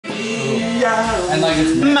And like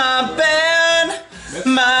it's my band,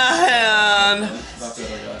 my hand.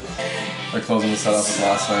 They're closing the setup with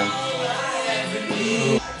last time.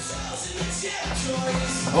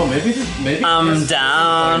 Oh, maybe. I'm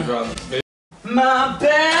down. My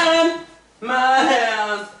band, my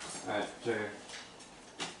hand. Alright, check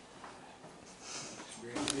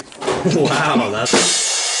it. Wow, that's.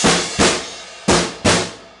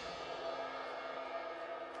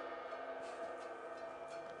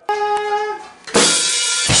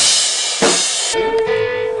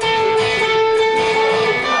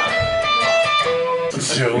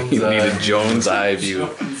 Jones You need a Jones eye view.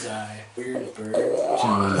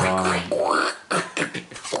 Jones eye.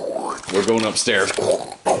 We're going upstairs.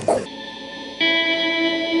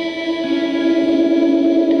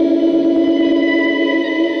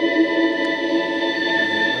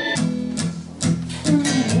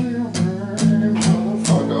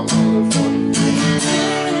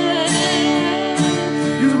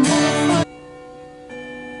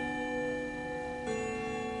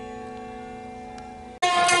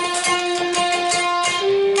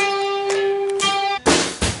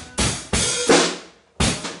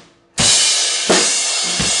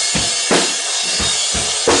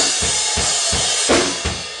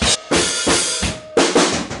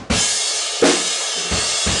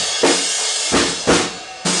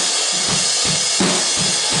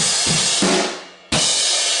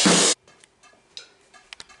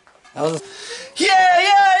 That was. Yeah!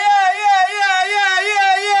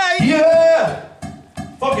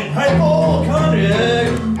 Fucking hypochondriac!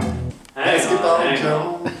 Basketball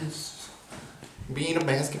Jones. Being a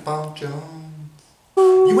basketball Jones.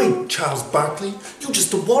 You ain't Charles Barkley, you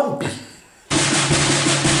just a wannabe.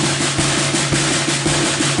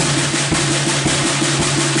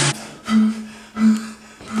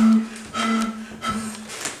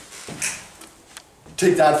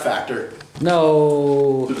 Take that factor.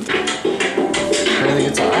 No. Play the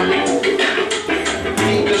guitar.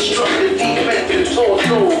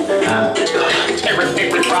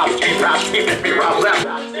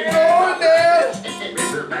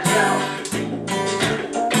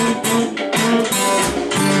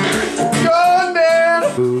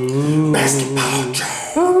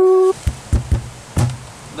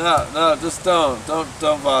 No, just don't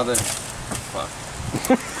bother. Fuck.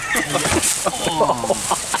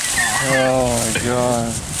 Oh my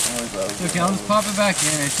god. Okay, I'll just pop it back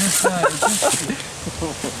in. It's just 10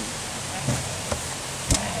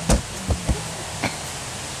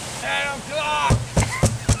 o'clock!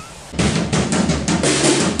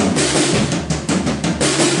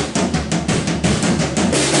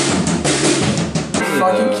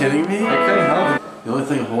 Fucking kidding me? I couldn't help it. The only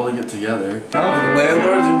thing holding it together. The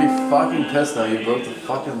landlord's gonna be fucking pissed now. You broke the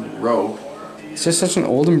fucking rope. It's just such an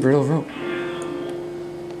old and brittle rope.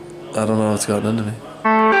 I don't know what's gotten into me.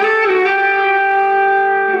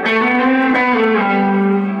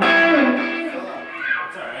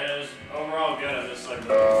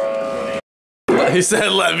 He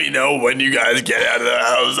said, "Let me know when you guys get out of the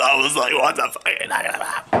house." I was like, "What the fuck?"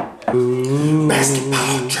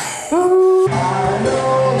 Basketball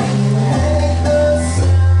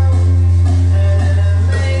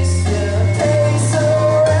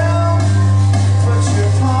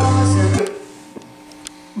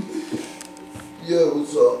Yo,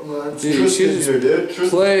 what's up, man? Dude, you should just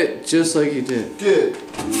play it just like you did. Good.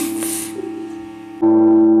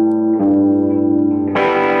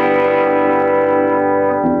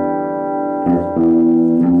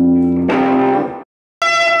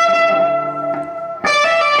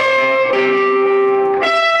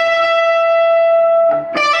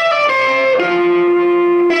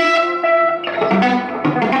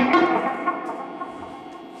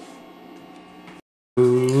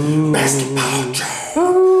 Basketball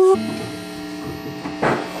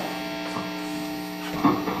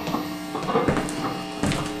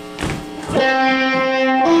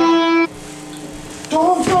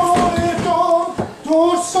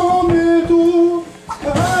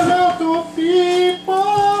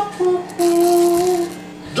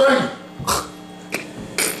Drink!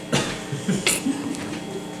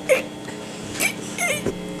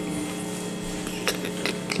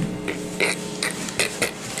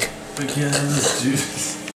 Begins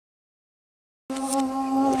juice.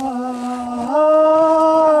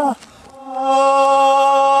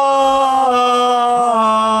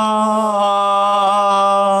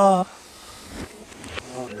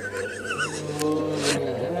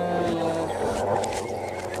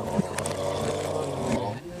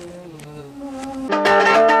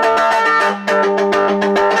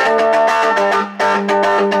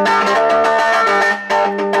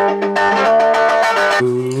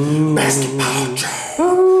 Basketball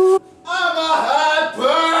Jones. I'm a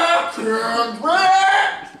hypocrite.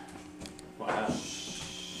 Wow.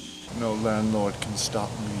 No landlord can stop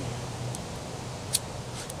me.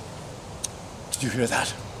 Did you hear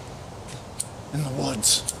that? In the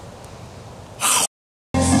woods.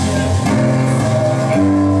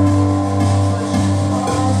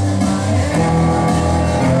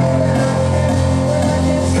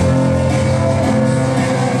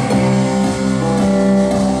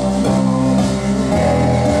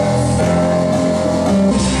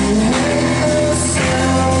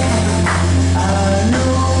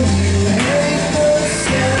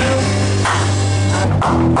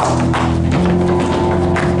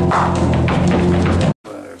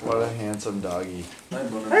 What a handsome doggy.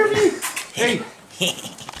 Hey.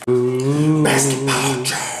 Basketball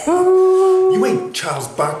Jones. You ain't Charles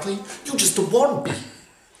Barkley. You just a wannabe.